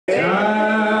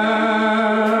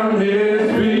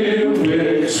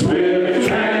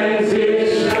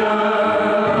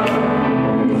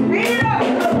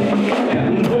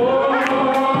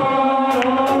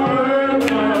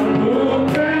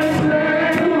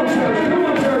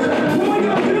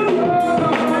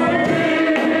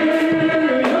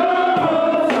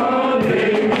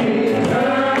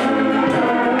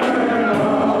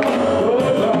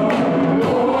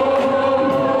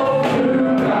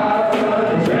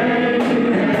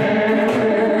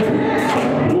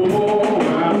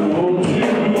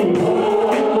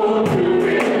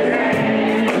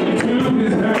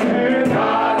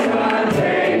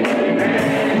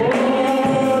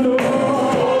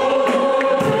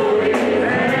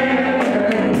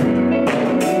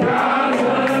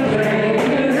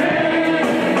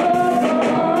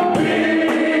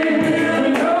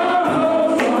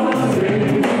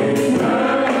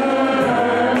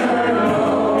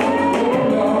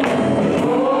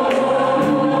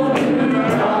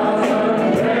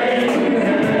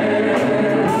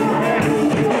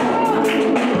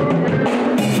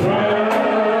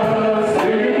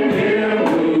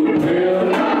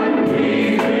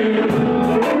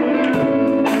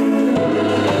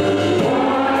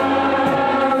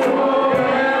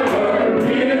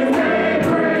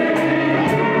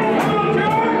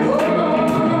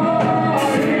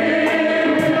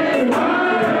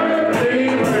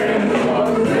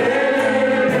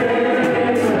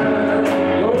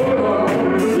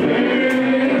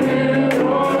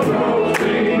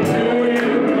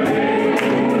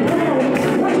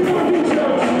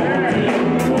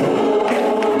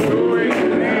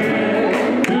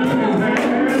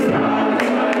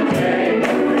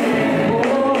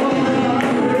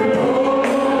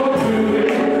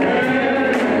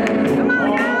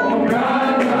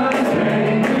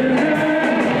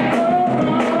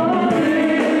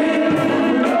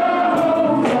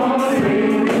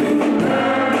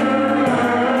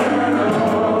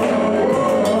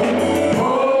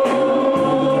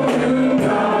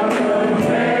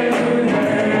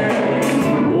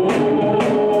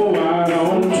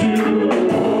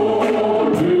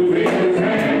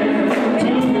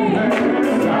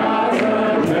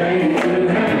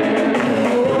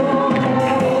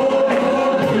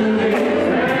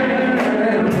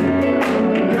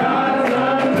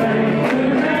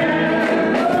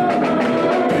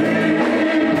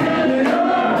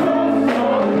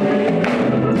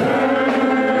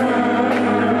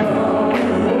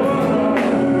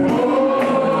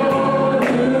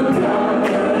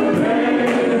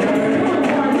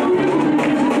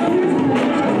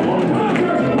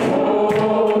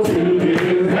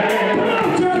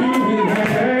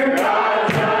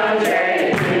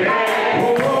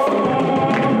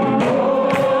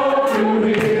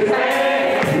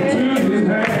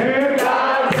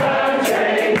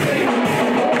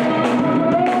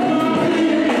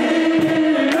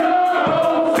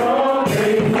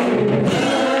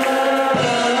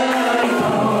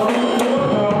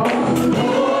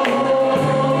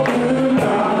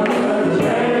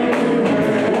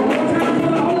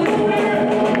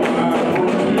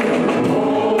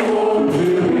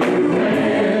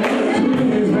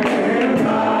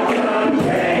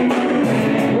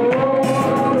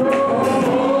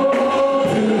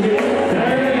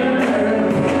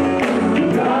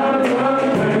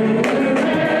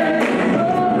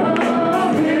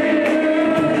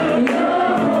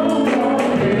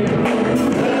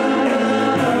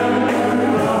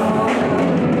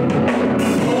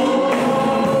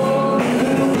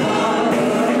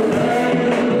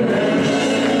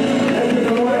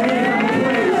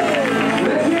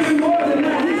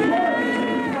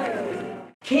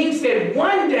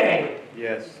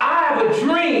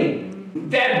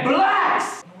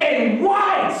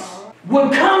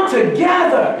would come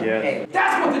together. Yes.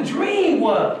 That's what the dream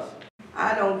was.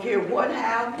 I don't care what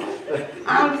happened.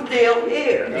 I'm still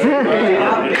here.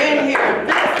 I've been here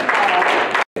this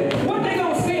long. What they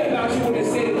gonna say about you when they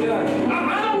say it done?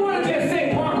 I don't want to just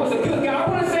say Mark was a good guy. I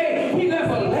want to say he left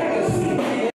a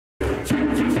legacy.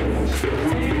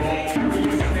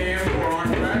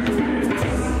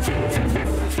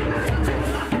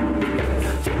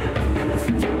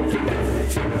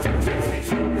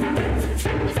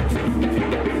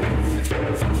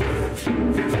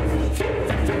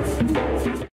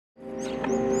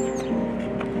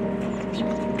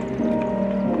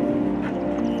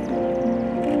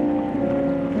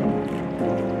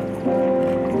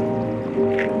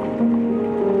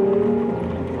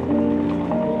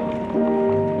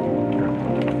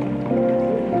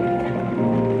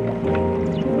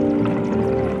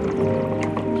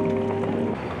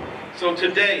 So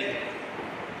today,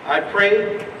 I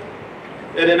pray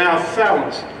that in our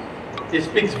silence, it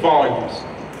speaks volumes.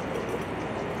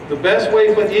 The best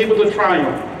way for evil to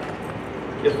triumph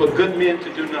is for good men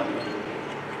to do nothing.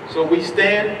 So we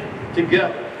stand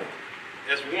together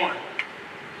as one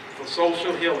for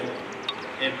social healing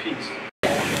and peace.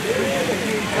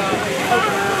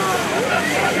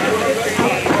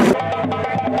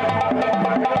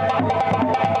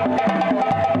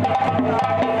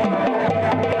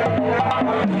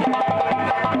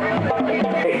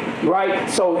 Right?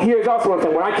 So here's also one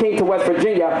thing. When I came to West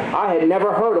Virginia, I had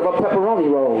never heard of a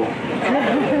pepperoni roll.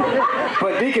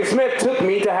 But Deacon Smith took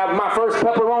me to have my first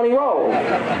pepperoni roll.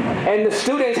 And the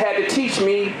students had to teach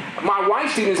me, my white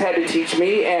students had to teach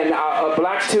me, and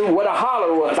blacks too, what a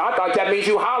holler was. I thought that means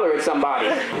you holler at somebody.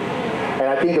 And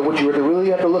I think that what you really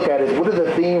have to look at is what are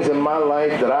the themes in my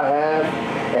life that I have,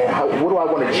 and what do I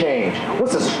want to change?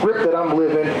 What's the script that I'm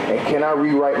living, and can I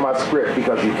rewrite my script?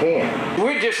 Because you can.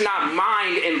 We're just not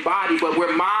mind and body, but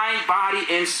we're mind, body,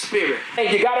 and spirit. And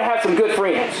you got to have some good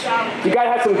friends. You got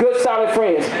to have some good, solid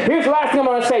friends. Here's the last thing I'm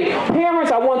going to say.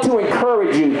 Parents, I want to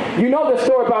encourage you. You know the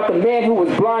story about the man who was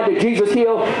blind that Jesus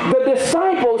healed? The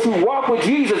disciples who walked with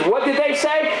Jesus, what did they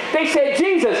say? They said,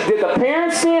 Jesus, did the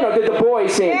parents sin or did the boy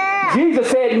sin? Yeah. Jesus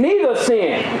said, neither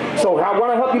sin. So I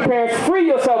want to help you parents. Free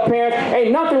yourself, parents.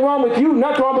 Ain't nothing wrong with you,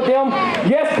 nothing wrong with them.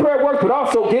 Yes, prayer works, but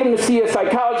also get them to see a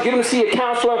psychologist, get them to see a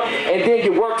counselor, and then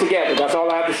you work together. That's all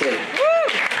I have to say.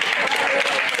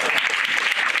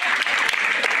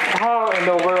 How in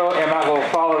the world am I going to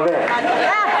follow that?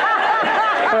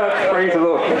 Praise the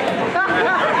Lord.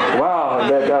 Wow, I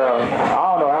don't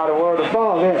know how the world to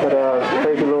follow that, but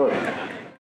praise the Lord.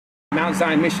 Mount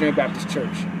Zion Missionary Baptist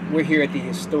Church. We're here at the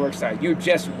historic site. You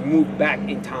just moved back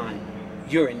in time.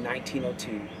 You're in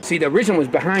 1902. See, the original was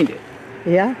behind it.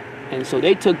 Yeah. And so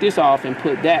they took this off and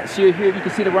put that. See here, you can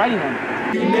see the writing on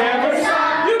it. You never saw